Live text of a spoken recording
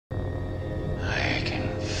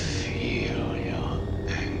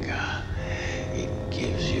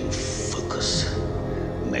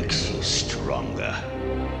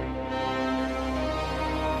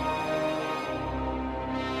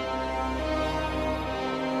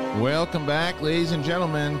Welcome back, ladies and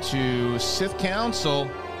gentlemen, to Sith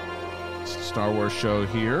Council. It's a Star Wars show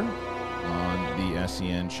here on the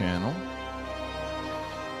SEN channel.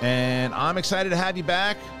 And I'm excited to have you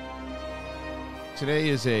back. Today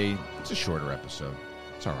is it's a shorter episode.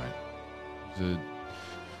 It's all right.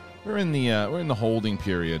 We're in the holding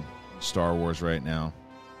period of Star Wars right now.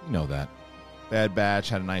 You know that. Bad Batch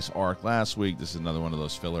had a nice arc last week. This is another one of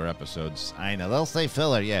those filler episodes. I know they'll say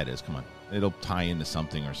filler. Yeah, it is. Come on. It'll tie into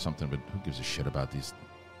something or something, but who gives a shit about these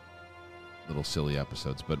little silly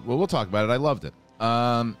episodes? But we'll talk about it. I loved it.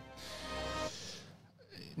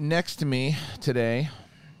 Next to me today.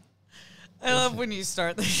 I love when you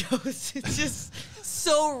start the shows. It's just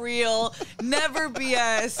so real. Never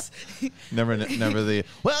BS. Never the,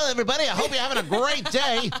 well, everybody, I hope you're having a great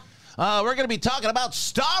day. We're going to be talking about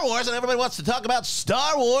Star Wars, and everybody wants to talk about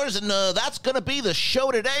Star Wars, and that's going to be the show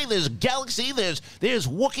today. There's galaxy, there's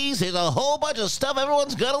Wookiees, there's a whole bunch of stuff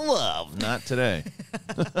everyone's going to love. Not today.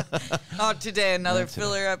 Today, another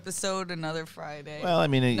filler episode, another Friday. Well, I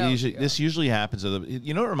mean, this usually happens.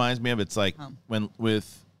 You know what it reminds me of? It's like when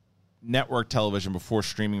with network television before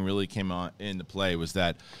streaming really came into play was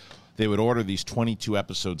that they would order these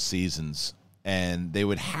 22-episode seasons, and they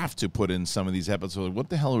would have to put in some of these episodes.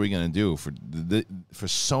 What the hell are we going to do for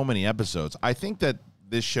so many episodes? I think that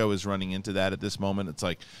this show is running into that at this moment. It's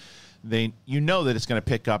like that it's going to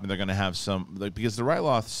pick up, and they're going to have some, because the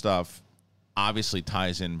Ryloth stuff obviously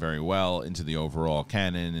ties in very well into the overall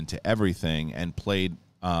canon, into everything, and played,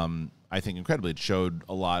 I think, incredibly. It showed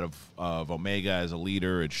a lot of Omega as a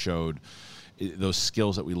leader. It showed those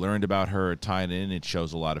skills that we learned about her. It tied in. It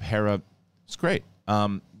shows a lot of Hera. It's great.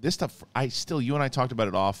 This stuff, you and I talked about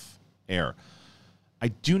it off air. I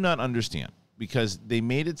do not understand, because they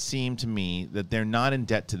made it seem to me that they're not in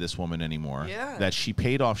debt to this woman anymore. Yeah. That she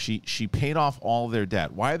paid off. She paid off all their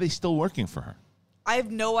debt. Why are they still working for her? I have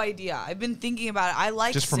no idea. I've been thinking about it. I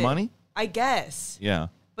like just for money, I guess. Yeah.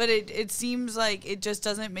 But it seems like it just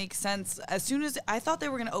doesn't make sense. As soon as I thought they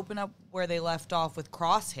were going to open up where they left off with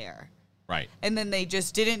Crosshair. Right. And then they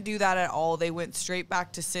just didn't do that at all. They went straight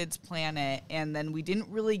back to Sid's planet, and then we didn't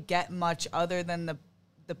really get much other than the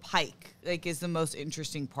Pike, is the most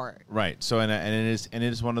interesting part. Right. So and it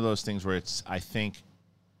is one of those things where I think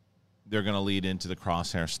they're going to lead into the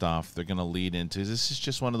Crosshair stuff. They're going to lead into, this is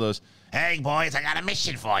just one of those, hey boys, I got a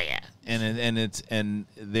mission for you. It's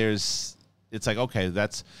like, okay,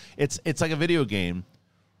 it's like a video game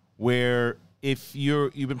where if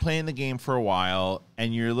you've been playing the game for a while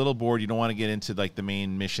and you're a little bored, you don't want to get into the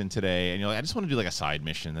main mission today, and you're like, I just want to do a side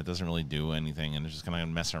mission that doesn't really do anything, and it's just kind of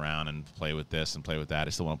mess around and play with this and play with that.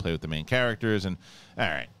 I still want to play with the main characters, and all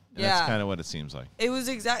right. And that's kind of what it seems like. It was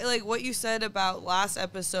exactly like what you said about last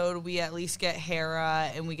episode. We at least get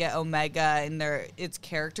Hera and we get Omega, and it's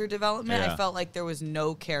character development. Yeah. I felt like there was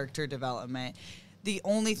no character development. The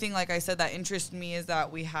only thing, like I said, that interests me is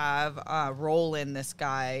that we have Roland, this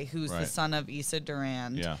guy, who's the son of Issa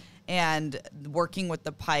Durand, and working with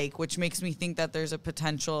the Pike, which makes me think that there's a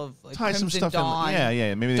potential of Crimson Dawn,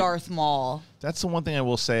 maybe Darth Maul. That's the one thing I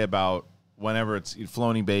will say about whenever it's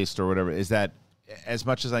Filoni-based or whatever, is that as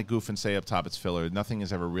much as I goof and say up top it's filler, nothing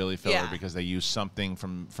is ever really filler because they use something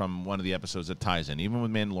from one of the episodes that ties in. Even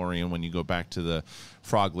with Mandalorian, when you go back to the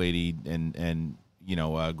Frog Lady and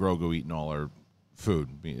Grogu eating all her her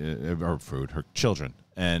children,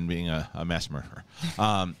 and being a mass murderer.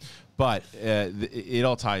 But it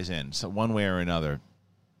all ties in, so one way or another.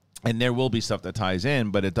 And there will be stuff that ties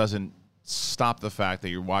in, but it doesn't stop the fact that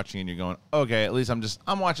you're watching and you're going, okay, at least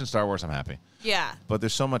I'm watching Star Wars, I'm happy. Yeah. But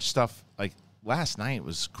there's so much stuff, like last night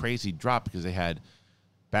was crazy drop, because they had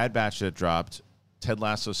Bad Batch that dropped, Ted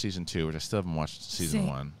Lasso season 2, which I still haven't watched season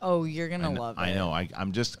 1. Oh, you're going to love it. I know.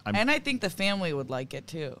 And I think the family would like it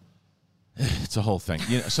too. It's a whole thing.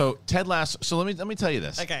 So Ted Lasso. So let me tell you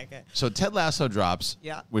this. Okay. So Ted Lasso drops.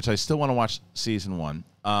 Yeah. Which I still want to watch season 1.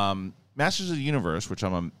 Masters of the Universe, which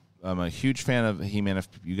I'm a huge fan of He-Man. If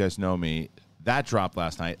you guys know me, that dropped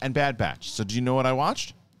last night. And Bad Batch. So do you know what I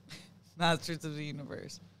watched? Masters of the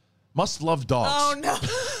Universe. Must Love Dogs. Oh no.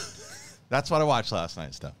 That's what I watched last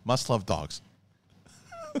night. Stuff. Must Love Dogs.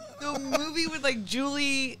 The movie with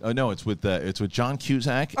Julie. Oh no, it's with John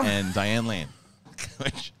Cusack and Diane Lane.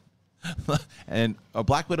 And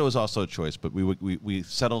Black Widow is also a choice, but we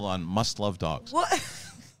settled on Must Love Dogs. What?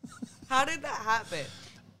 How did that happen?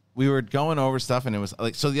 We were going over stuff, and it was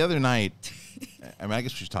like, so the other night, I guess we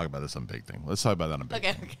should talk about this on Big Thing. Let's talk about that on Big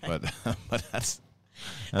Thing. Okay. But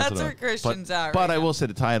That's where Christian's at. But I will say,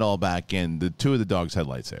 to tie it all back in, the two of the dogs had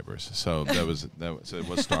lightsabers, so it was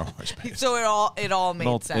Star Wars based. So it all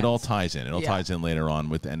made sense. It all ties in. It all ties in later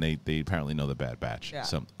on and they apparently know the Bad Batch. Yeah.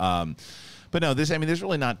 So, but no, there's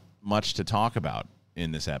really not much to talk about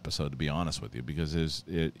in this episode, to be honest with you, because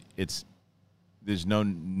there's no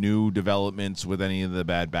new developments with any of the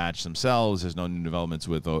Bad Batch themselves. There's no new developments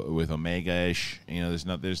with Omega-ish.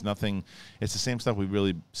 There's nothing. It's the same stuff we've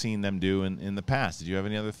really seen them do in the past. Did you have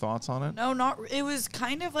any other thoughts on it? No, not. It was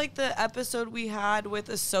kind of like the episode we had with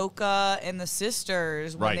Ahsoka and the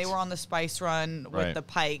sisters when they were on the spice run with the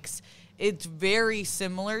Pikes. It's very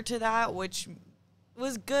similar to that, which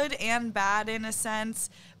was good and bad in a sense.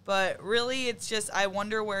 But really, it's just I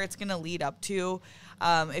wonder where it's going to lead up to.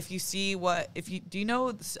 Do you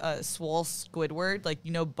know Swole Squidward,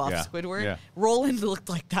 Buff Squidward? Yeah. Roland looked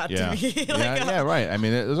like that to me. Right. I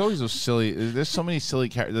mean, there's always those silly. There's so many silly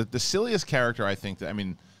characters. The silliest character, I think,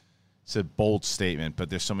 it's a bold statement, but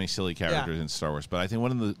there's so many silly characters in Star Wars. But I think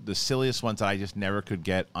one of the silliest ones that I just never could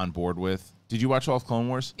get on board with. Did you watch all of Clone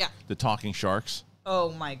Wars? Yeah. The talking sharks.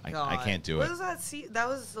 Oh my god! I can't do it. What was that? That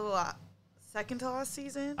was the second to last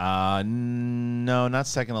season? No, not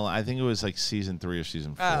second to last. I think it was like season 3 or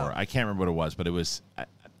season 4. Oh. I can't remember what it was, but it was.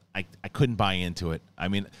 I couldn't buy into it. I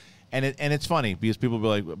mean, and it's funny because people be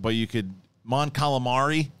like, but you could Mon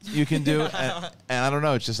Calamari, you can do, and I don't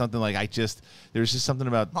know. It's just something like there's just something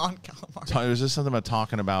about Mon Calamari. There's just something about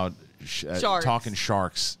talking about talking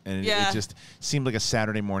sharks, and it just seemed like a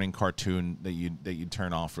Saturday morning cartoon that you'd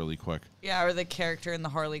turn off really quick. Yeah, or the character in the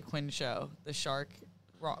Harley Quinn show, the shark.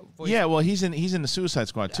 Voice. Yeah, well, he's in the Suicide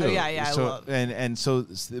Squad too. Oh, yeah. So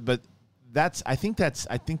but I think that's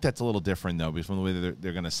a little different though, because from the way that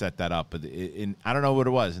they're going to set that up. But I don't know what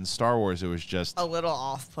it was in Star Wars. It was just a little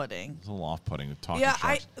off-putting. It's a little off-putting with talking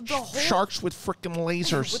sharks. Sharks with freaking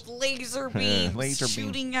lasers, with laser beams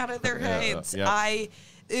shooting out of their heads.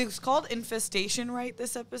 It was called Infestation, right?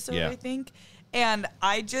 This episode, I think, and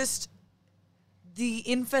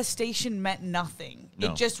the infestation meant nothing.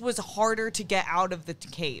 No. It just was harder to get out of the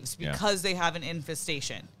caves because they have an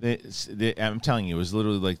infestation. I'm telling you, it was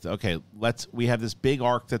literally like, okay, we have this big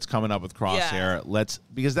arc that's coming up with Crosshair.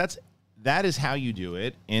 Because that is how you do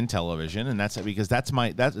it in television, and that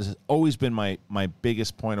has always been my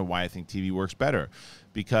biggest point of why I think TV works better.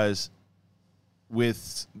 Because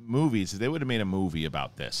with movies, if they would have made a movie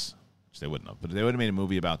about this, which they wouldn't have, but if they would have made a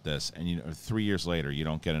movie about this, and 3 years later you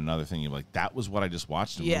don't get another thing, you're like, that was what I just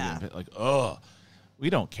watched. Like, we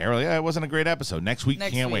don't care. Like, it wasn't a great episode. Next week,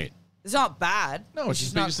 can't wait. It's not bad. No, it's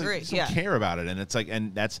just not great. They just don't care about it, and it's like,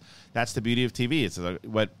 and that's the beauty of TV. It's like,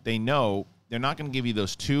 what they know. They're not going to give you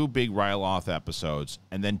those 2 big Ryloth episodes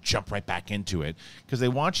and then jump right back into it, because they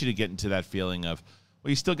want you to get into that feeling of, well,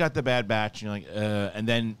 you still got the Bad Batch, and you're like, and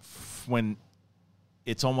then when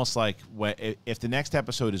it's almost like if the next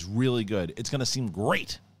episode is really good, it's going to seem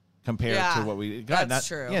great compared to what we got. That's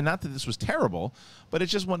true. Yeah, not that this was terrible, but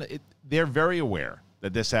it's just they're very aware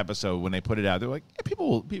that this episode, when they put it out, they're like,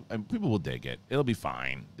 people will dig it. It'll be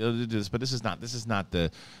fine. They'll do this, but this is not the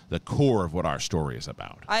core of what our story is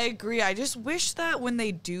about. I agree. I just wish that when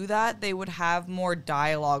they do that, they would have more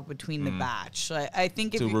dialogue between the batch. I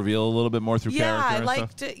think to reveal a little bit more through character. Yeah, I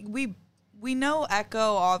like to. We know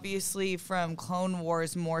Echo, obviously, from Clone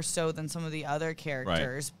Wars more so than some of the other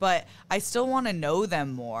characters, but I still want to know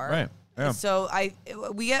them more. Right. Yeah. So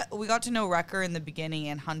we got to know Wrecker in the beginning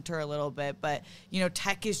and Hunter a little bit, but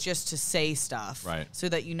Tech is just to say stuff, right, so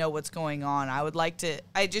that you know what's going on. I would like to.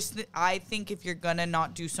 I think if you're gonna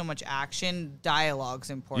not do so much action, dialogue's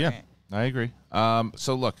important. Yeah, I agree.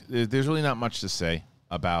 So look, there's really not much to say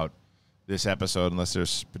about this episode unless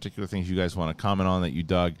there's particular things you guys want to comment on that you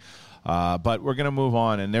dug. But we're going to move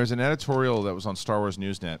on, and there's an editorial that was on Star Wars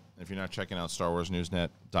Newsnet. If you're not checking out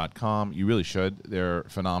StarWarsNewsNet.com, you really should. They're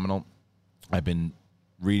phenomenal. I've been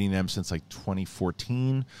reading them since like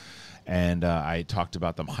 2014, and I talked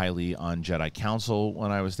about them highly on Jedi Council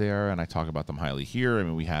when I was there, and I talk about them highly here. I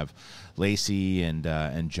mean, we have Lacey and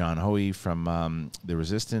John Hoey from the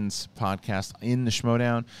Resistance podcast in the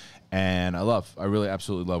Schmodown, and I really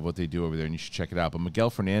absolutely love what they do over there, and you should check it out. But Miguel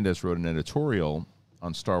Fernandez wrote an editorial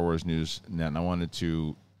on Star Wars Newsnet, and I wanted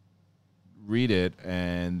to read it,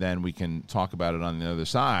 and then we can talk about it on the other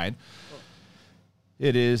side.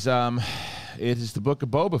 It is the book of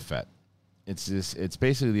Boba Fett. It's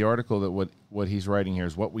basically the article that what he's writing here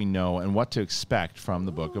is what we know and what to expect from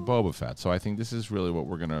the book of Boba Fett. So I think this is really what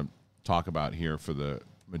we're going to talk about here for the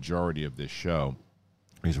majority of this show,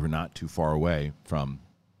 because we're not too far away from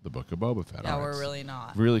the book of Boba Fett. No, we're really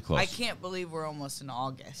not. Really close. I can't believe we're almost in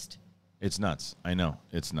August. It's nuts. I know.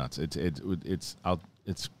 It's nuts.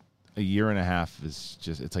 a year and a half is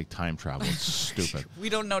just, it's like time travel. It's stupid. We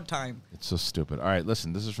don't know time. It's so stupid. All right,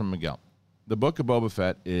 listen, this is from Miguel. The Book of Boba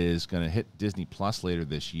Fett is going to hit Disney Plus later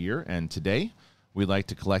this year, and today we'd like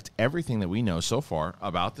to collect everything that we know so far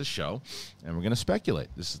about the show, and we're going to speculate.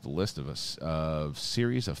 This is the list of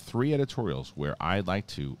series of 3 editorials where I'd like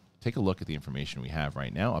to take a look at the information we have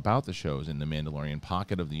right now about the shows in the Mandalorian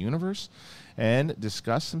pocket of the universe and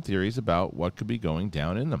discuss some theories about what could be going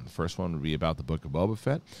down in them. The first one would be about the Book of Boba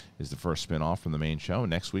Fett. Is the first spinoff from the main show.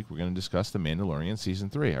 Next week, we're going to discuss the Mandalorian Season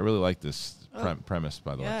 3. I really like this premise,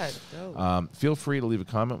 by the way. Feel free to leave a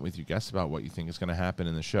comment with your guess about what you think is going to happen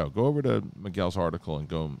in the show. Go over to Miguel's article and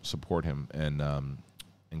go support him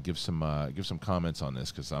and give some comments on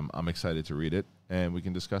this, because I'm excited to read it, and we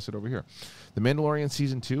can discuss it over here. The Mandalorian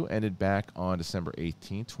Season 2 ended back on December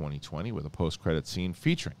 18, 2020, with a post-credit scene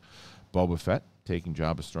featuring Boba Fett taking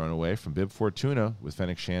Jabba's throne away from Bib Fortuna with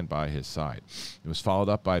Fennec Shand by his side. It was followed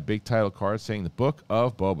up by a big title card saying the Book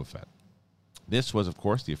of Boba Fett. This was, of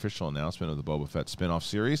course, the official announcement of the Boba Fett spin-off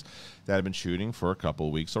series that had been shooting for a couple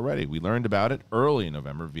of weeks already. We learned about it early in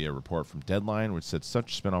November via a report from Deadline, which said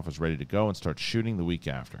such spin-off was ready to go and start shooting the week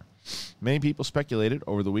after. Many people speculated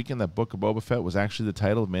over the weekend that Book of Boba Fett was actually the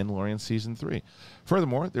title of Mandalorian Season 3.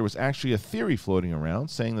 Furthermore, there was actually a theory floating around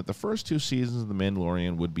saying that the first 2 seasons of The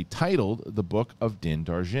Mandalorian would be titled The Book of Din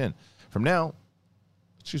Djarin. From now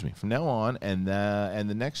on, and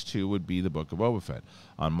the next 2 would be the Book of Boba Fett.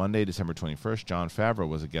 On Monday, December 21st, Jon Favreau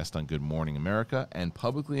was a guest on Good Morning America and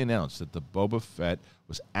publicly announced that the Boba Fett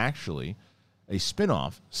was actually a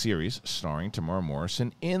spin-off series starring Tamara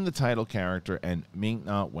Morrison in the title character and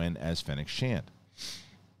Ming-Na Wen as Fennec Shand.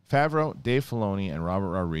 Favreau, Dave Filoni, and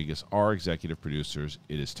Robert Rodriguez are executive producers.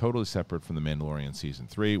 It is totally separate from The Mandalorian Season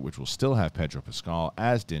 3, which will still have Pedro Pascal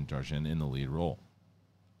as Din Djarin in the lead role.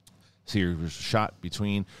 The series was shot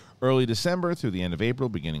between early December through the end of April,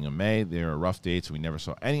 beginning of May. There are rough dates. We never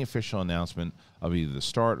saw any official announcement of either the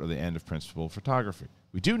start or the end of principal photography.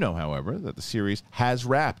 We do know, however, that the series has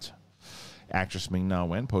wrapped. Actress Ming-Na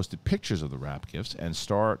Wen posted pictures of the wrap gifts, and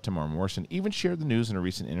star Tamara Morrison even shared the news in a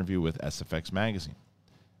recent interview with SFX magazine.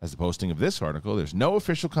 As the posting of this article, there's no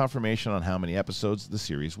official confirmation on how many episodes the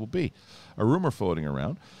series will be. A rumor floating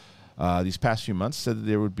around these past few months said that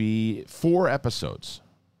there would be 4 episodes.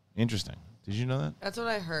 Interesting. Did you know that? That's what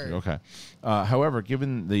I heard. Okay. However,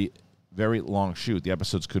 given the very long shoot, the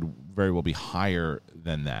episodes could very well be higher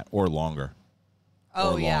than that or longer.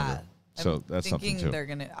 Oh, yeah. So that's something too. They're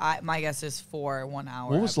gonna. My guess is 4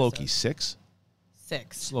 1-hour. What was episodes. Loki? 6.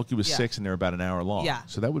 6. Loki was 6, and they're about an hour long. Yeah.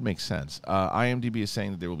 So that would make sense. IMDb is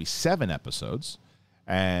saying that there will be 7 episodes,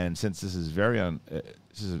 and since this is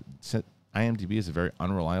IMDb is a very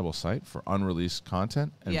unreliable site for unreleased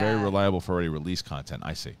content and very reliable for already released content.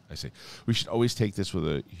 I see. We should always take this with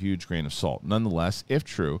a huge grain of salt. Nonetheless, if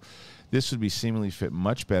true, this would seemingly fit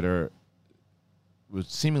much better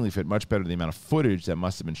the amount of footage that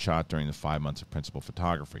must have been shot during the 5 months of principal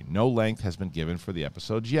photography. No length has been given for the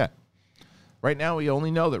episodes yet. Right now, we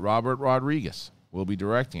only know that Robert Rodriguez will be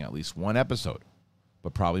directing at least 1 episode,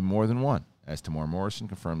 but probably more than 1, as Tamara Morrison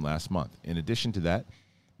confirmed last month. In addition to that,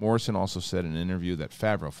 Morrison also said in an interview that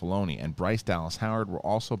Favreau, Filoni, and Bryce Dallas Howard were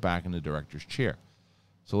also back in the director's chair.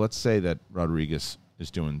 So let's say that Rodriguez is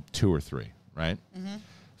doing 2 or 3, right? Mm-hmm.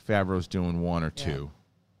 Favreau's doing 1 or 2.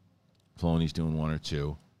 Filoni's doing 1 or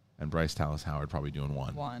 2, and Bryce Dallas Howard probably doing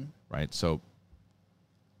 1. Right? So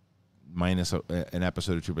minus an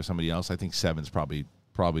episode or 2 by somebody else, I think 7's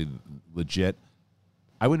probably legit.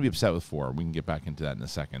 I wouldn't be upset with 4. We can get back into that in a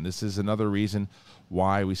second. This is another reason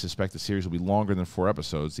why we suspect the series will be longer than 4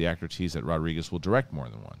 episodes. The actor teased that Rodriguez will direct more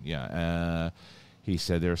than 1. Yeah. He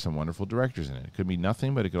said there are some wonderful directors in it. It could mean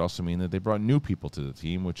nothing, but it could also mean that they brought new people to the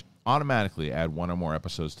team, which automatically add 1 or more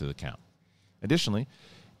episodes to the count. Additionally,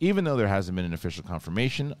 even though there hasn't been an official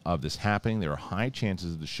confirmation of this happening, there are high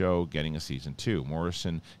chances of the show getting a season 2.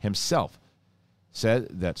 Morrison himself said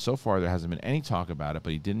that so far there hasn't been any talk about it,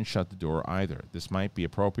 but he didn't shut the door either. This might be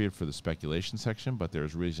appropriate for the speculation section, but there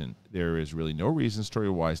is really no reason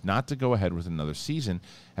story-wise not to go ahead with another season,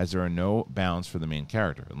 as there are no bounds for the main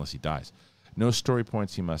character, unless he dies. No story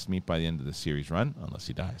points he must meet by the end of the series run, unless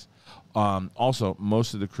he dies. Also,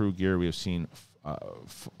 most of the crew gear we have seen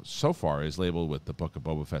so far is labeled with the Book of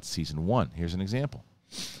Boba Fett Season 1. Here's an example.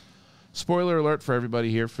 Spoiler alert for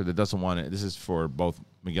everybody here that doesn't want it. This is for both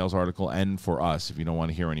Miguel's article and for us. If you don't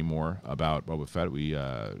want to hear any more about Boba Fett,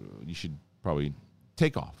 you should probably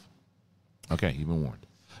take off. Okay, you've been warned.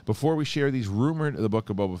 Before we share these rumored The Book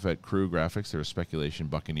of Boba Fett crew graphics, there was speculation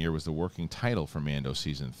Buccaneer was the working title for Mando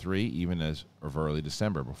Season 3, even as of early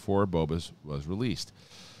December, before Boba's was released.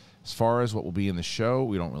 As far as what will be in the show,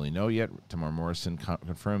 we don't really know yet. Tamar Morrison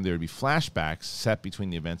confirmed there would be flashbacks set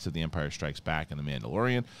between the events of The Empire Strikes Back and The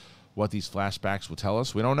Mandalorian. What these flashbacks will tell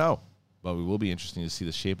us, we don't know. But we will be interesting to see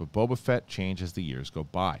the shape of Boba Fett change as the years go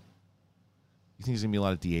by. You think there's going to be a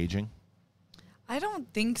lot of de-aging? I don't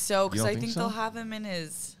think so, because I think they'll have him in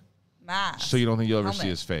his mask. So you don't think you'll ever see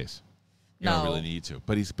his face? You No. don't really need to.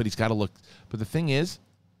 But he's got to look. But the thing is,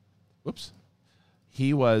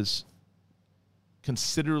 he was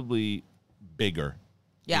considerably bigger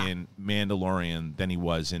in Mandalorian than he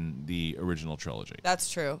was in the original trilogy.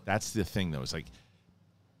 That's true. That's the thing, though. It's like,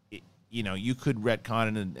 you could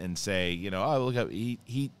retcon it and say, oh, look,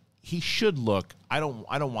 he should look. I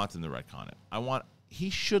don't want them to retcon it. He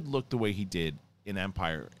should look the way he did in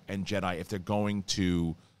Empire and Jedi if they're going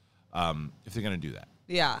to do that.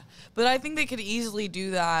 Yeah, but I think they could easily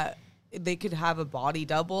do that. They could have a body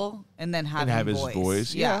double and then have his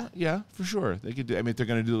voice. Yeah, for sure. They could do. I mean, if they're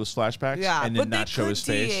going to do those flashbacks, and then not show his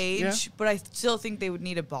face. Yeah. But I still think they would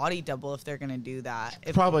need a body double if they're going to do that.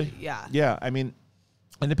 Probably. Yeah. I mean,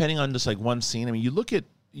 and depending on just like one scene. I mean, you look at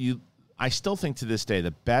you. I still think to this day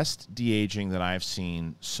the best de-aging that I've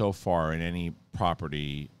seen so far in any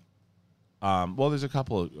property. Well, there's a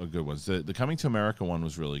couple of good ones. The Coming to America one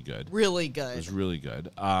was really good. Really good. It was really good.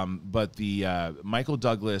 But the Michael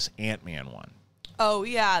Douglas Ant-Man one. Oh,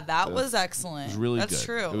 yeah. That was excellent. It was really good. That's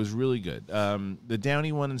true. It was really good. The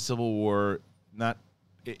Downey one in Civil War,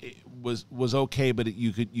 it was okay, but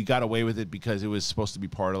you got away with it because it was supposed to be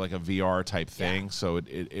part of like a VR type thing, so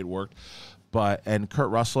it worked. And Kurt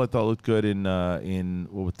Russell I thought looked good in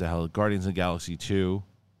what the hell, Guardians of the Galaxy 2.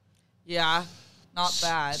 Yeah. Not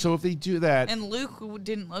bad. So if they do that... And Luke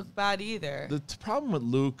didn't look bad either. The problem with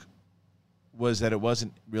Luke was that it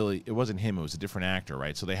wasn't him. It was a different actor,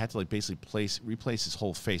 right? So they had to like basically replace his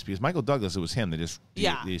whole face. Because Michael Douglas, it was him. They just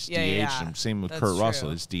de-aged him. Same with Kurt Russell.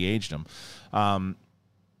 They just de-aged him.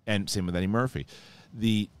 And same with Eddie Murphy.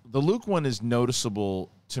 The Luke one is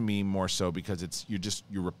noticeable to me more so because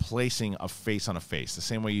you're replacing a face on a face. The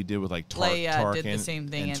same way you did with like Tarkin did the same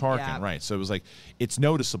thing and Tarkin, right? So it was like, it's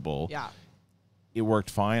noticeable. Yeah. It worked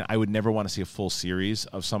fine. I would never want to see a full series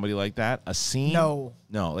of somebody like that. A scene, no,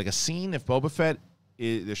 like a scene. If Boba Fett,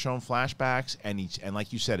 they're showing flashbacks, and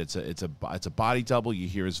like you said, it's a body double. You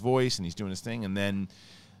hear his voice, and he's doing his thing, and then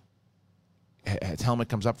his helmet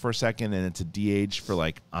comes up for a second, and it's a de-age for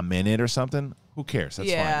like a minute or something. Who cares?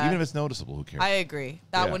 That's fine. Even if it's noticeable, who cares? I agree.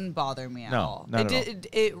 That wouldn't bother me at all.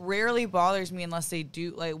 It rarely bothers me unless they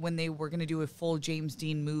do, like when they were going to do a full James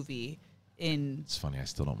Dean movie. It's funny. I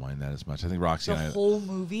still don't mind that as much. I think Roxy and I, whole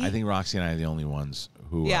movie. I think Roxy and I are the only ones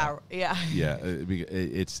who.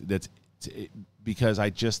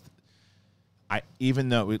 Because even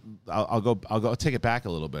though I'll take it back a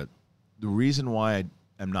little bit. The reason why I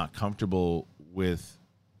am not comfortable with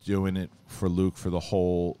doing it for Luke for the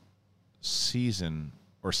whole season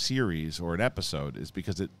or series or an episode is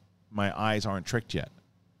because my eyes aren't tricked yet.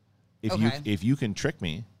 If you can trick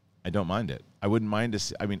me, I don't mind it. I wouldn't mind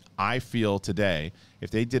to. I mean, I feel today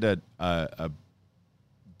if they did a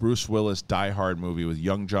Bruce Willis Die Hard movie with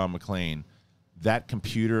young John McClane, that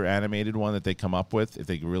computer animated one that they come up with, if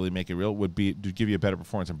they could really make it real, would give you a better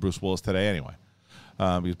performance than Bruce Willis today anyway.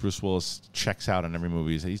 Because Bruce Willis checks out in every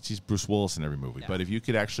movie. He's Bruce Willis in every movie. Yeah. But if you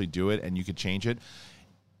could actually do it and you could change it,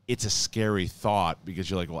 it's a scary thought because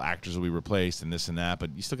you're like, well, actors will be replaced and this and that, but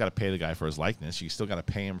you still got to pay the guy for his likeness. You still got to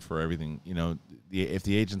pay him for everything. If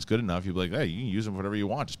the agent's good enough, you'd be like, hey, you can use him for whatever you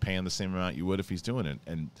want. Just pay him the same amount you would if he's doing it.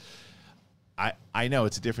 And I know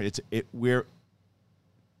it's a different.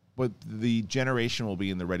 But the generation will be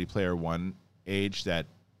in the Ready Player One age that,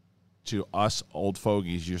 to us old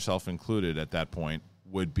fogies, yourself included, at that point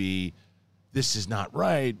would be. This is not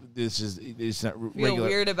right. It's not regular. Feel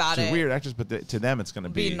weird about it. Weird actors, but to them it's going to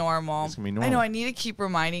be normal. It's going to be normal. I know. I need to keep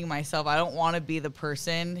reminding myself. I don't want to be the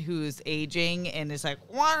person who's aging and is like,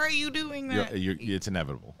 "Why are you doing that?" It's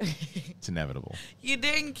inevitable. It's inevitable. You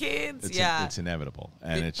dang kids. It's inevitable,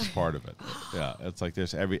 and it's just part of it. Yeah, it's like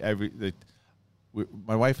there's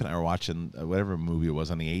my wife and I were watching whatever movie it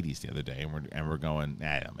was on the 80s the other day, and we're going,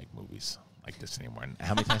 I don't make movies like this anymore. And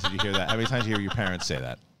how many times did you hear that? How many times did you hear your parents say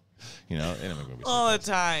that? They don't make movies all the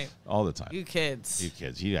time. All the time. You kids. You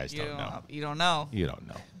guys don't know. You don't know. You don't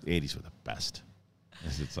know. The 80s were the best.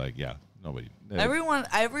 It's like, nobody.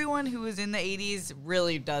 Everyone who was in the 80s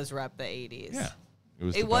really does rep the 80s. Yeah.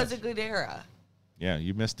 It was a good era. Yeah,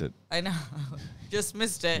 you missed it. I know. Just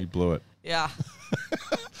missed it. You blew it. Yeah.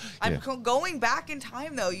 I'm going back in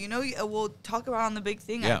time, though. We'll talk about on the big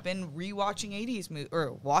thing. Yeah. I've been rewatching 80s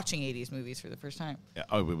or watching 80s movies for the first time. Yeah.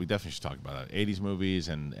 We definitely should talk about that. 80s movies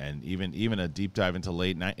and even a deep dive into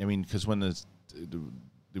late night. I mean, because when the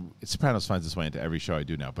Sopranos finds its way into every show I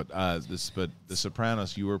do now. But The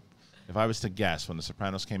Sopranos, if I was to guess when The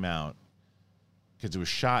Sopranos came out, because it was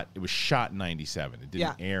shot in 97. It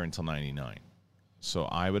didn't air until 99. So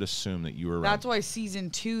I would assume that you were around. That's why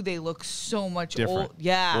season 2 they look so much different. old.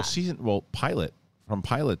 Yeah.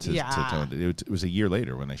 Pilot to it was a year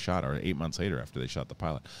later when they shot, or 8 months later after they shot the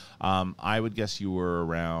pilot. I would guess you were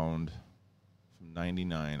around from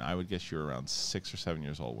 99. I would guess you were around 6 or 7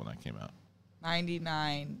 years old when that came out.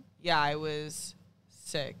 99. Yeah, I was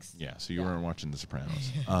 6. Yeah, so you weren't watching The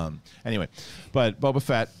Sopranos. Anyway, but Boba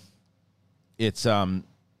Fett, it's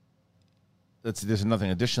there's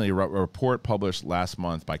nothing. Additionally, a report published last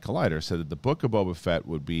month by Collider said that the book of Boba Fett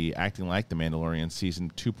would be acting like The Mandalorian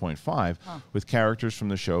season 2.5, with characters from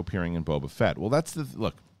the show appearing in Boba Fett. Well, that's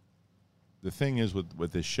look. The thing is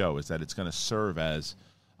with this show is that it's going to serve as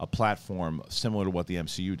a platform similar to what the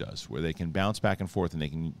MCU does, where they can bounce back and forth and they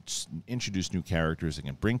can introduce new characters. They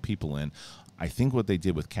can bring people in. I think what they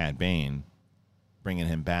did with Cad Bane, bringing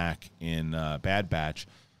him back in Bad Batch,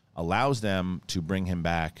 allows them to bring him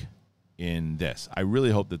back in this. I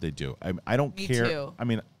really hope that they do. I don't care. Too. I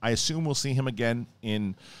mean, I assume we'll see him again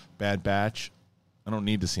in Bad Batch. I don't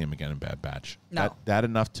need to see him again in Bad Batch. No. That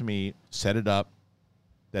enough to me. Set it up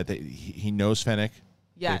that he knows Fennec.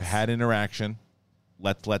 Yes. They've had interaction.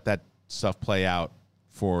 Let's let that stuff play out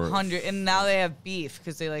for 100. And now they have beef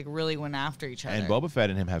because they really went after each other. And Boba Fett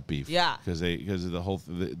and him have beef. Yeah. Because of the whole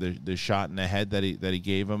the shot in the head that he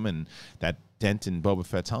gave him, and that dent in Boba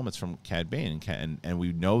Fett's helmet's from Cad Bane, and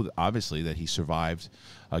we know obviously that he survived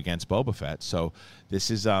against Boba Fett. So this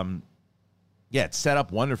is it's set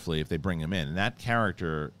up wonderfully if they bring him in. And that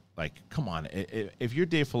character, come on, if you're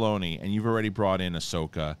Dave Filoni and you've already brought in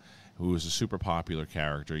Ahsoka, who is a super popular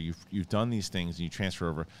character, you've done these things and you transfer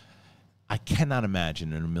over. I cannot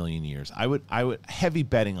imagine in a million years. I would heavy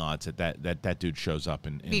betting odds that dude shows up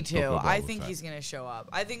in Me too. I think Fett. he's gonna show up.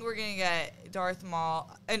 I think we're gonna get Darth Maul,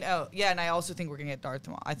 and and I also think we're gonna get Darth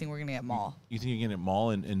Maul. I think we're gonna get Maul. You think you're gonna get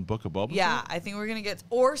Maul in Book of Boba? Yeah, I think we're gonna get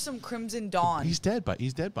some Crimson Dawn. He's dead by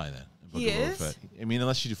then. He is? Boba Fett. I mean,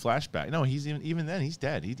 unless you do flashback. No, he's even then he's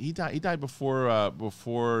dead. He died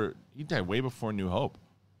before he died way before New Hope.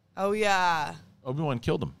 Oh yeah. Obi-Wan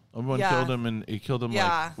killed him. Obi-Wan killed him, and he killed him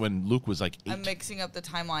when Luke was 8. I'm mixing up the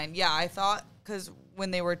timeline. Yeah, I thought because when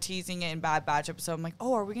they were teasing it in Bad Batch episode, I'm like,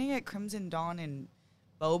 oh, are we gonna get Crimson Dawn and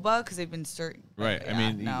Boba? Because they've been certain. Right.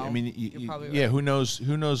 You're probably right. Yeah. Who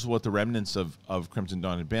knows what the remnants of Crimson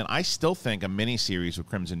Dawn had been? I still think a miniseries with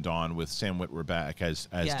Crimson Dawn with Sam Witwer back as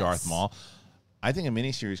Darth Maul. I think a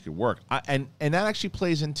miniseries could work. And that actually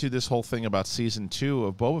plays into this whole thing about season 2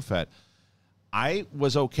 of Boba Fett. I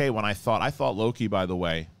was okay when I thought Loki, by the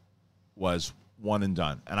way, was one and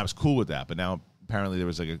done, and I was cool with that. But now apparently there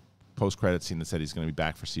was a post-credit scene that said he's going to be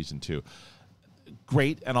back for season 2.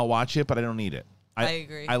 Great, and I'll watch it, but I don't need it. I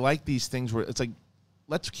agree. I like these things where it's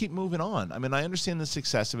let's keep moving on. I mean, I understand the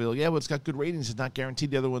success of it. Yeah, well, it's got good ratings. It's not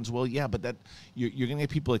guaranteed the other ones will. Yeah, but that you're going to get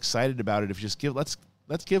people excited about it if you just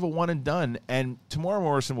let's give a one and done. And Tamora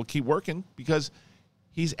Morrison will keep working because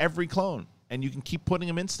he's every clone. And you can keep putting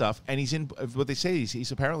him in stuff, and he's in what they say.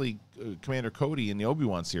 He's apparently Commander Cody in the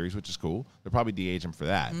Obi-Wan series, which is cool. They'll probably de-age him for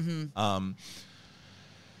that. Mm-hmm.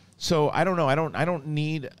 So I don't know. I don't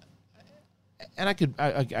need. And I could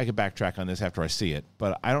backtrack on this after I see it,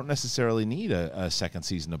 but I don't necessarily need a second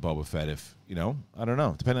season of Boba Fett. If I don't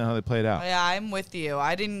know, depending on how they play it out. Yeah, I'm with you.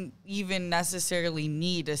 I didn't even necessarily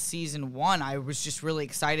need a season 1. I was just really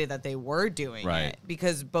excited that they were doing it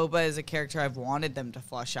because Boba is a character I've wanted them to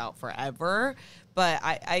flush out forever. But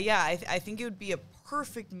I think it would be a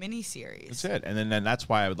perfect miniseries. That's it, and then that's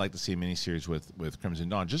why I would like to see a miniseries with Crimson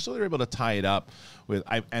Dawn, just so they're able to tie it up with.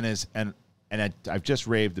 I've just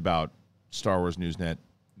raved about Star Wars Newsnet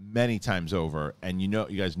many times over, and you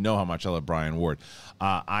guys know how much I love Brian Ward.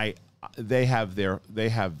 They have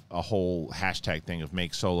a whole hashtag thing of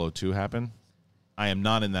make Solo 2 happen. I am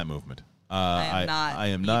not in that movement. I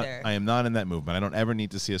am not in that movement. I don't ever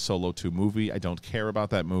need to see a Solo 2 movie. I don't care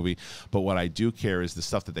about that movie. But what I do care is the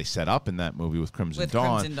stuff that they set up in that movie with Crimson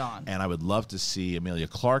Dawn. And I would love to see Emilia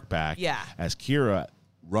Clarke back as Kira,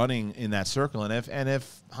 running in that circle, and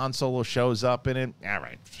if Han Solo shows up in it, all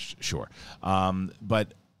right, sure.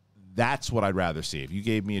 But that's what I'd rather see. If you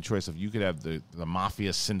gave me a choice, if you could have the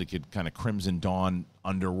Mafia Syndicate kind of Crimson Dawn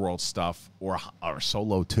underworld stuff or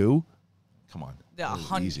Solo 2, come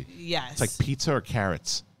on, easy. Yes, it's like pizza or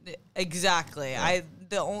carrots. Exactly. Yeah.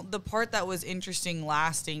 The part that was interesting,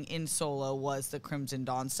 lasting in Solo was the Crimson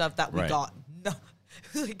Dawn stuff that we got. No,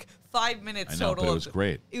 it was 5 minutes total. But it was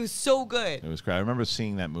great. It was so good. It was great. I remember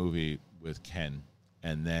seeing that movie with Ken,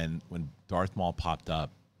 and then when Darth Maul popped up,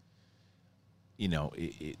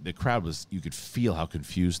 the crowd was, you could feel how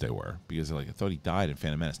confused they were because they're like, I thought he died in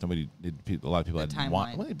Phantom Menace. A lot of people hadn't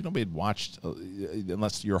watched. Nobody had watched,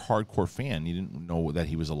 unless you're a hardcore fan. You didn't know that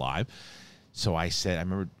he was alive. So I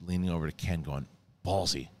remember leaning over to Ken going,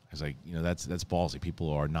 ballsy. I was like, that's ballsy. People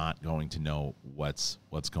are not going to know what's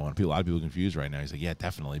going on. A lot of people are confused right now. He's like, yeah,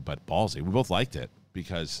 definitely, but ballsy. We both liked it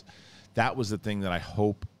because that was the thing that I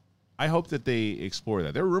hope that they explore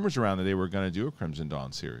that. There were rumors around that they were going to do a Crimson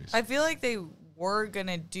Dawn series. I feel like they were going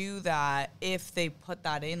to do that if they put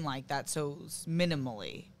that in like that, so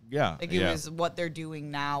minimally. Yeah. Like it was what they're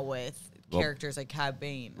doing now with characters like Cad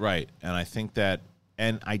Bane. Right. And I think that,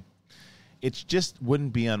 it just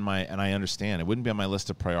wouldn't be on my, and I understand, it wouldn't be on my list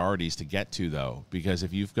of priorities to get to, though, because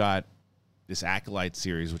if you've got this Acolyte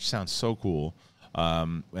series, which sounds so cool,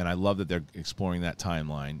 and I love that they're exploring that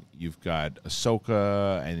timeline. You've got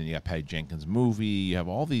Ahsoka, and then you got Patty Jenkins' movie. You have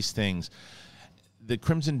all these things. The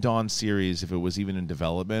Crimson Dawn series, if it was even in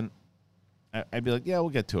development, I'd be like, yeah, we'll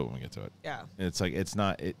get to it when we get to it. Yeah. It's like, it's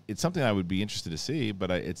something I would be interested to see,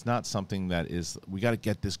 but it's not something that is, we got to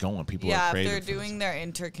get this going. People are creative. If they're doing their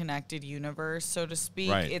interconnected universe, so to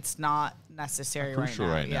speak, it's not necessary crucial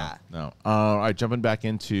right now. No. All right, jumping back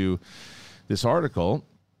into this article,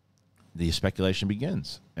 the speculation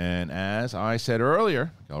begins. And as I said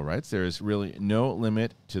earlier, Miguel writes, there is really no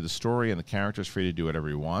limit to the story and the character's free to do whatever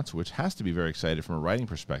he wants, which has to be very excited from a writing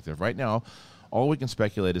perspective. Right now, all we can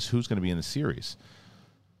speculate is who's going to be in the series.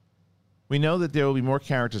 We know that there will be more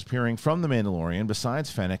characters appearing from The Mandalorian besides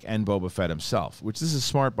Fennec and Boba Fett himself, which this is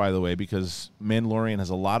smart, by the way, because Mandalorian has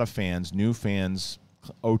a lot of fans, new fans,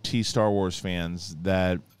 OT Star Wars fans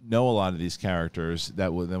that know a lot of these characters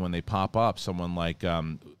that will, then when they pop up, someone like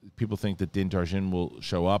people think that Din Djarin will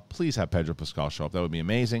show up. Please have Pedro Pascal show up. That would be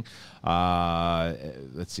amazing.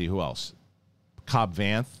 Let's see, who else? Cobb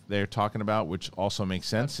Vanth they're talking about, which also makes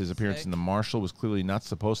sense. His appearance in The Marshal was clearly not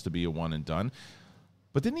supposed to be a one and done.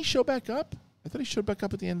 But didn't he show back up? I thought he showed back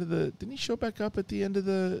up at the end of the... Didn't he show back up at the end of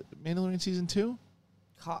the Mandalorian Season 2?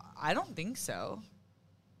 I don't think so.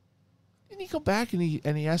 Didn't he go back and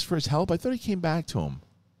he asked for his help? I thought he came back to him.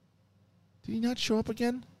 Did he not show up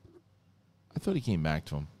again? I thought he came back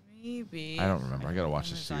to him. Maybe. I don't remember. I got to watch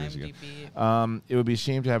this series again. It would be a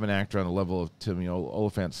shame to have an actor on the level of Timmy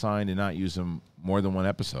Oliphant signed and not use him more than one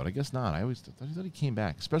episode. I guess not. I thought he came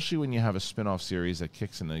back, especially when you have a spin-off series that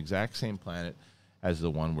kicks in the exact same planet as the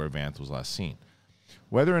one where Vanth was last seen.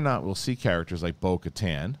 Whether or not we'll see characters like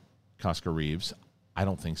Bo-Katan, Cosca Reeves, I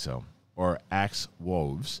don't think so, or Axe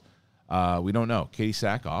Woves. We don't know. Katie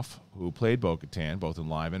Sackhoff, who played Bo-Katan, both in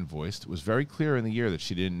live and voiced, was very clear in the year that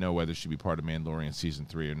she didn't know whether she'd be part of Mandalorian Season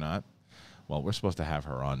 3 or not. Well, we're supposed to have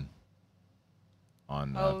her on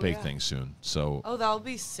Big Things soon. So that'll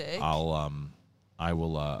be sick. I'll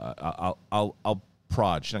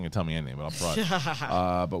prod. She's not going to tell me anything, but I'll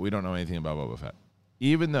prod. But we don't know anything about Boba Fett.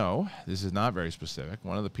 Even though this is not very specific,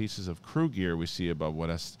 one of the pieces of crew gear we see above what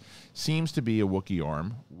seems to be a Wookiee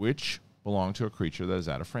arm, which belong to a creature that is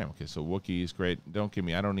out of frame. Okay, so Wookiee is great. I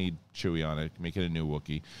don't need Chewie on it. Make it a new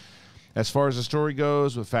Wookiee. As far as the story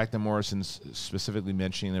goes, with the fact that Morrison's specifically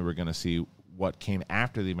mentioning that we're going to see what came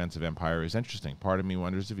after the events of Empire is interesting. Part of me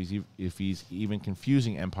wonders if he's even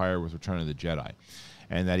confusing Empire with Return of the Jedi,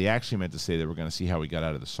 and that he actually meant to say that we're going to see how we got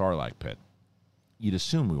out of the Sarlacc pit. You'd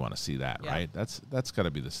assume we want to see that, right? That's got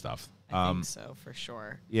to be the stuff. I think so, for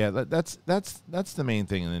sure. Yeah, that's the main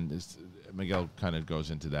thing, and then Miguel kind of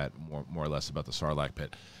goes into that more or less about the Sarlacc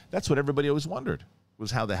pit. That's what everybody always wondered,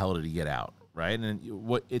 was how the hell did he get out, right? And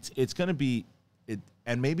what it's going to be,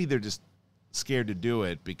 and maybe they're just scared to do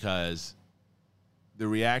it because the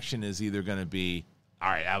reaction is either going to be, all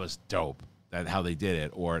right, that was dope, that how they did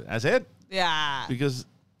it, or that's it. Yeah. Because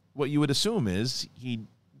what you would assume is he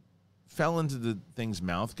fell into the thing's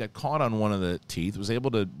mouth, got caught on one of the teeth, was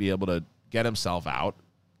able to get himself out.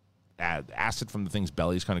 Acid from the thing's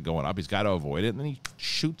belly is kind of going up. He's got to avoid it, and then he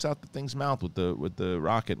shoots out the thing's mouth with the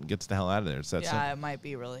rocket and gets the hell out of there. It's that simple. It might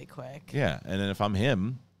be really quick. Yeah, and then if I'm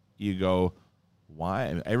him, you go, why?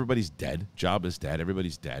 I mean, everybody's dead. Jabba's dead.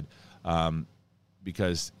 Everybody's dead.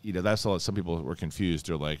 Because that's all. Some people were confused.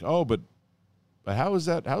 They're like, oh, but how is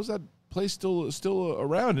that? How's that place still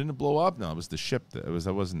around? Didn't it blow up? No, it was the ship.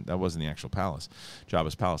 That wasn't the actual palace,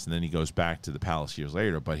 Jabba's palace. And then he goes back to the palace years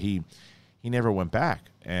later, but he never went back.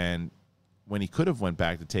 And when he could have went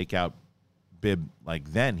back to take out Bib,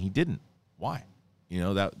 like then he didn't. Why?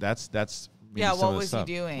 That's what was he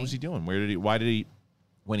doing? What was he doing? Why did he?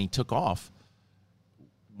 When he took off,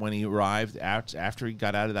 when he arrived after he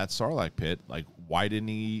got out of that Sarlacc pit, like why didn't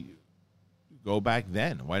he go back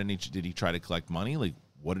then? Why did he try to collect money? Like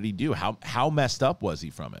what did he do? How messed up was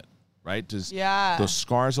he from it? right? Those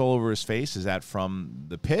scars all over his face, is that from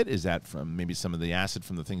the pit? Is that from maybe some of the acid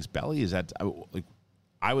from the thing's belly? Is that like?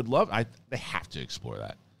 They have to explore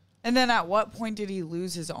that. And then at what point did he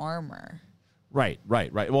lose his armor? Right.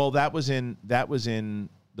 Well, that was in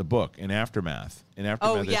the book in Aftermath.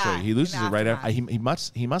 He loses it right after. He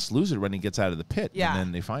must lose it when he gets out of the pit. Yeah. And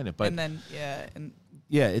then they find it. But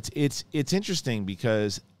it's interesting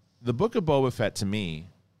because the Book of Boba Fett, to me,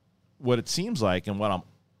 what it seems like and what I'm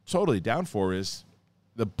totally down for is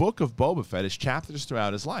the Book of Boba Fett is chapters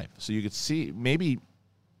throughout his life. So you could see maybe.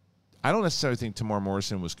 I don't necessarily think Tamora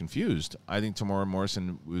Morrison was confused. I think Tamora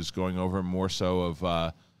Morrison was going over more so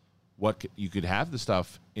of what you could have the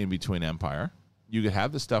stuff in between Empire. You could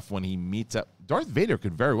have the stuff when he meets up. Darth Vader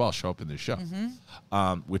could very well show up in this show,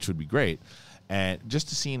 which would be great. And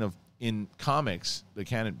just a scene of in comics, the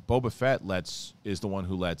canon, Boba Fett is the one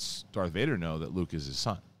who lets Darth Vader know that Luke is his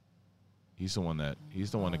son. He's the one that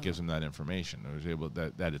gives him that information. Or is able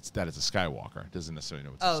that it's a Skywalker. Doesn't necessarily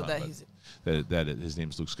know it's his son, that his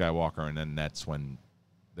name's Luke Skywalker, and then that's when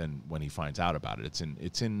he finds out about it.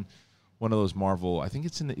 It's in one of those Marvel. I think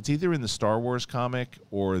it's either in the Star Wars comic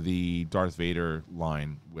or the Darth Vader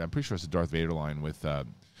line. I'm pretty sure it's the Darth Vader line with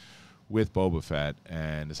Boba Fett,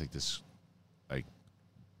 and it's like this like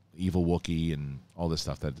evil Wookiee and all this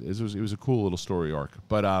stuff. That it was a cool little story arc,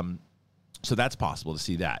 but so that's possible to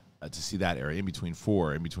see that. To see that area in between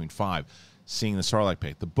 4, in between 5, seeing the Sarlacc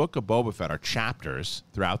pit. The Book of Boba Fett are chapters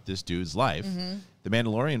throughout this dude's life. Mm-hmm. The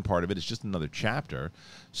Mandalorian part of it is just another chapter.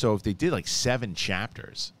 So if they did like 7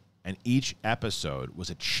 chapters and each episode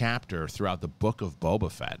was a chapter throughout the Book of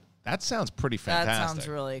Boba Fett, that sounds pretty fantastic. That sounds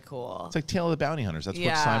really cool. It's like Tale of the Bounty Hunters. That's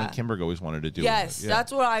what Simon Kinberg always wanted to do. Yes,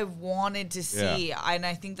 that's what I wanted to see. Yeah. And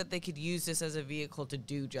I think that they could use this as a vehicle to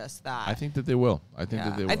do just that. I think that they will. I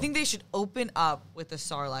think they should open up with the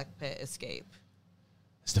Sarlacc pit escape.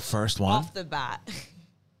 It's the first one? Off the bat.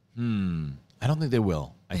 I don't think they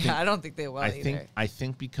will. I don't think they will either. I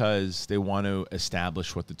think because they want to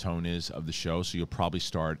establish what the tone is of the show, so you'll probably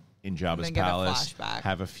start in Jabba's palace,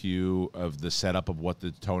 have a few of the setup of what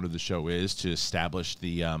the tone of the show is to establish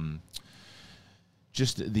the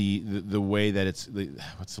just the way that it's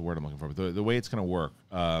what's the word I'm looking for? The way it's going to work,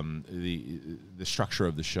 the structure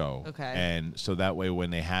of the show. Okay. And so that way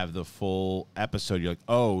when they have the full episode, you're like,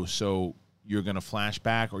 oh, so you're going to flash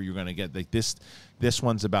back, or you're going to get like this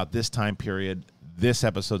one's about this time period, this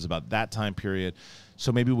episode's about that time period.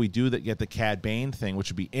 So maybe we do get the Cad Bane thing, which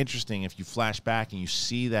would be interesting if you flash back and you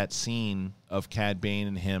see that scene of Cad Bane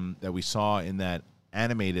and him that we saw in that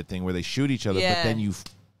animated thing where they shoot each other, but then you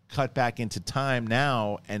cut back into time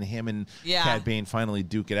now and him and Cad Bane finally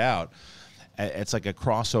duke it out. It's like a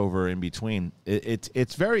crossover in between.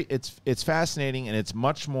 It's fascinating, and it's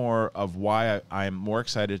much more of why I'm more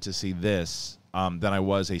excited to see this than I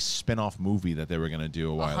was a spin-off movie that they were going to do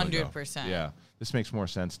a while ago. 100%. Yeah. This makes more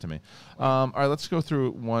sense to me. All right, let's go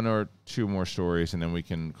through 1 or 2 more stories, and then we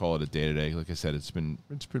can call it a day today. Like I said, it's been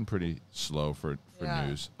pretty slow for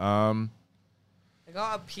news. I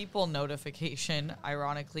got a People notification,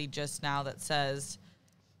 ironically, just now that says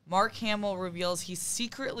Mark Hamill reveals he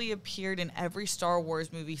secretly appeared in every Star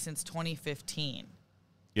Wars movie since 2015.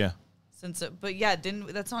 Yeah.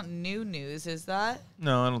 That's not new news, is that?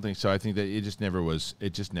 No, I don't think so. I think that it just never was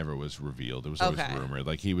revealed. It was always rumored.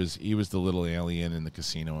 Like he was the little alien in the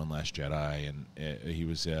casino in Last Jedi, and he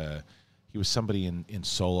was somebody in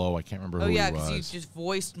Solo. I can't remember who he was. Oh yeah, because he just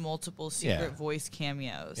voiced multiple secret voice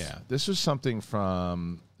cameos. Yeah, this is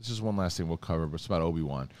one last thing we'll cover, but it's about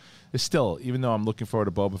Obi-Wan. It's still, even though I'm looking forward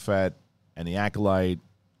to Boba Fett and the Acolyte,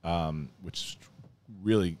 which is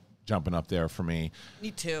really jumping up there for me.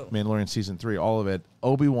 Me too. Mandalorian Season 3, all of it.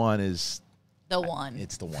 Obi-Wan is the one.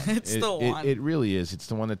 It's the one. It's the one. It really is. It's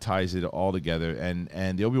the one that ties it all together.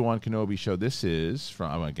 And the Obi-Wan Kenobi show, this is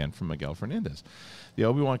from Miguel Fernandez. The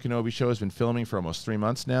Obi-Wan Kenobi show has been filming for almost 3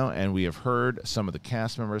 months now, and we have heard some of the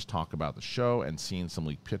cast members talk about the show and seen some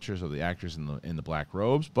leaked pictures of the actors in the black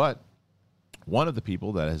robes. But one of the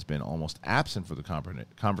people that has been almost absent for the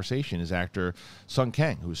conversation is actor Sung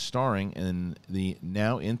Kang, who's starring in the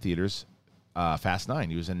now in theaters Fast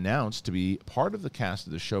 9. He was announced to be part of the cast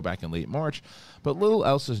of the show back in late March, but little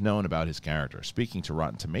else is known about his character. Speaking to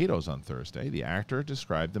Rotten Tomatoes on Thursday, the actor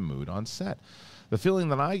described the mood on set. The feeling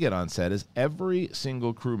that I get on set is every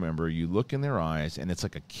single crew member, you look in their eyes, and it's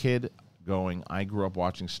like a kid going, I grew up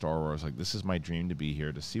watching Star Wars, like this is my dream to be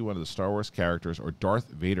here, to see one of the Star Wars characters or Darth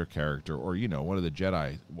Vader character or, one of the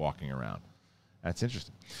Jedi walking around. That's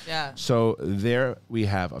interesting. Yeah. So there we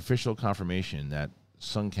have official confirmation that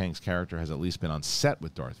Sung Kang's character has at least been on set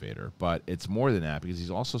with Darth Vader, but it's more than that because he's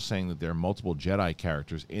also saying that there are multiple Jedi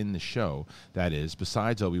characters in the show, that is,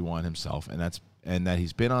 besides Obi-Wan himself, and that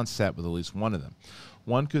he's been on set with at least one of them.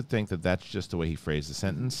 One could think that that's just the way he phrased the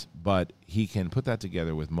sentence, but he can put that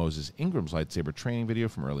together with Moses Ingram's lightsaber training video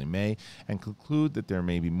from early May and conclude that there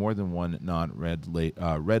may be more than one non-red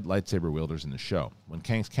red lightsaber wielders in the show. When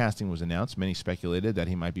Kang's casting was announced, many speculated that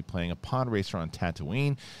he might be playing a pod racer on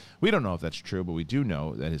Tatooine. We don't know if that's true, but we do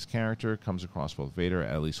know that his character comes across both Vader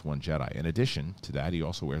and at least one Jedi. In addition to that, he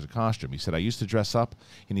also wears a costume. He said, I used to dress up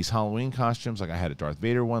in these Halloween costumes like I had a Darth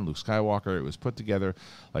Vader one, Luke Skywalker. It was put together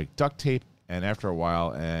like duct tape. And after a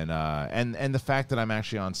while, and the fact that I'm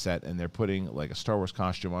actually on set and they're putting like a Star Wars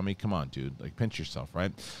costume on me, come on, dude, like pinch yourself,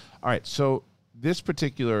 right? All right, so there's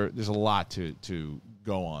a lot to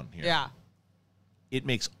go on here. Yeah. It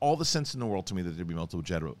makes all the sense in the world to me that there'd be multiple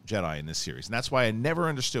Jedi in this series. And that's why I never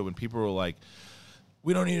understood when people were like,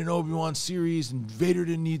 we don't need an Obi-Wan series and Vader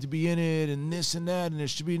didn't need to be in it and this and that and there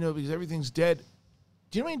should be no, because everything's dead.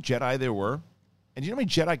 Do you know how many Jedi there were? And do you know how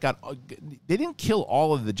many Jedi they didn't kill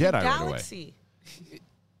all of the Jedi right away.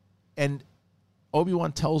 And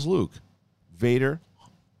Obi-Wan tells Luke, Vader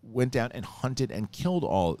went down and hunted and killed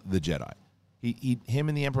all the Jedi. Him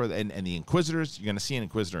and the Emperor and the Inquisitors. You're going to see an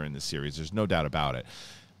Inquisitor in this series. There's no doubt about it.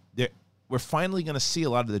 We're finally going to see a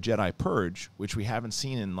lot of the Jedi purge, which we haven't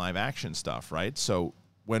seen in live action stuff, right? So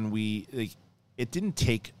when it didn't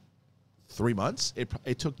take 3 months.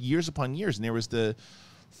 It took years upon years. And there was the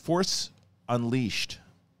Force Unleashed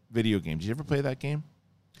video game. Did you ever play that game?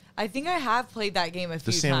 I think I have played that game a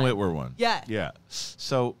few times. The Sam Witwer one. Yeah. Yeah.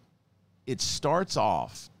 So it starts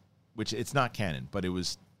off, which it's not canon, but it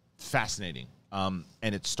was fascinating. And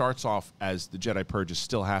it starts off as the Jedi Purge is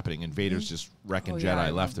still happening, and Vader's just wrecking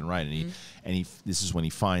Jedi left and right. And he this is when he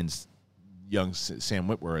finds young Sam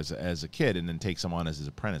Witwer as a kid, and then takes him on as his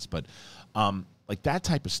apprentice. But like that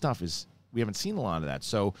type of stuff is. We haven't seen a lot of that.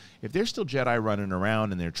 So if there's still Jedi running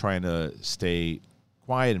around and they're trying to stay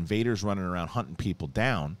quiet and Vader's running around hunting people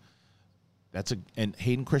down, and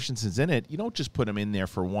Hayden Christensen's in it, you don't just put him in there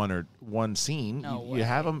for one scene. No you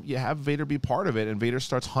have Vader be part of it, and Vader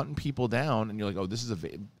starts hunting people down, and you're like, oh,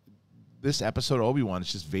 this episode of Obi-Wan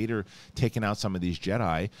is just Vader taking out some of these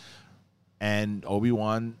Jedi, and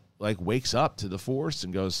Obi-Wan like wakes up to the Force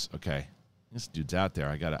and goes, okay, this dude's out there.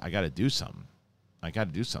 I gotta do something.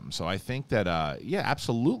 So I think that,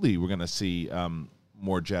 absolutely, we're going to see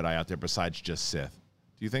more Jedi out there besides just Sith.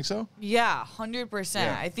 Do you think so? Yeah, 100%.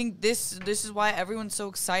 Yeah. I think this is why everyone's so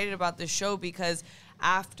excited about this show, because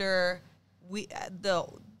after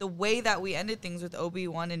the way that we ended things with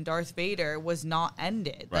Obi-Wan and Darth Vader was not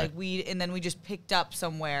ended. Right. And then we just picked up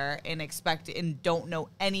somewhere and don't know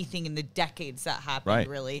anything in the decades that happened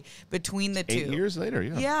really between the two. 8 years later,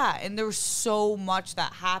 yeah. Yeah, and there was so much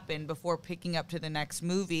that happened before picking up to the next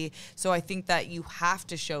movie. So I think that you have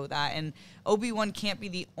to show that, and Obi-Wan can't be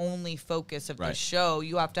the only focus of the show.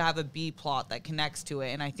 You have to have a B plot that connects to it,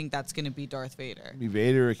 and I think that's going to be Darth Vader. It can be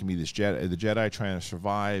Vader. It can be the Jedi trying to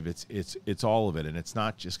survive. It's all of it, and it's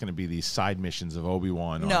not just going to be these side missions of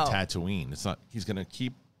Obi-Wan on Tatooine. It's not. He's going to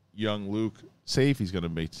keep young Luke safe. He's going to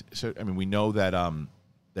make. So, I mean, we know that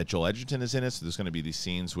that Joel Edgerton is in it, so there's going to be these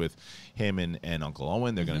scenes with him and Uncle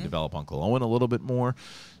Owen. They're going to develop Uncle Owen a little bit more.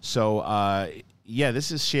 So.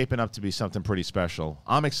 This is shaping up to be something pretty special.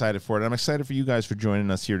 I'm excited for it. I'm excited for you guys for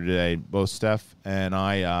joining us here today. Both Steph and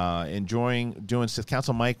I enjoying doing Sith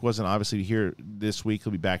Council. Mike wasn't obviously here this week.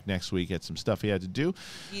 He'll be back next week. Had some stuff he had to do.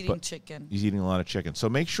 Chicken. He's eating a lot of chicken. So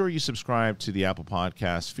make sure you subscribe to the Apple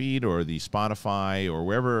Podcast feed or the Spotify or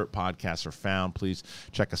wherever podcasts are found. Please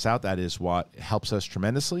check us out. That is what helps us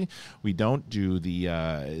tremendously. We don't do the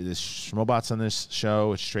schmobots on this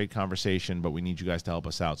show. It's straight conversation, but we need you guys to help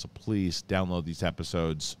us out. So please download these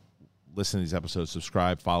episodes, listen to these episodes,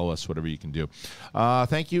 subscribe, follow us, whatever you can do.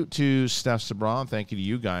 Thank you to Steph Sabran. Thank you to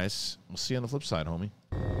you guys. We'll see you on the flip side, homie.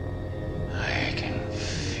 I can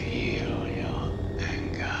feel your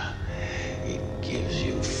anger. It gives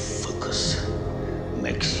you focus,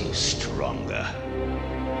 makes you stronger.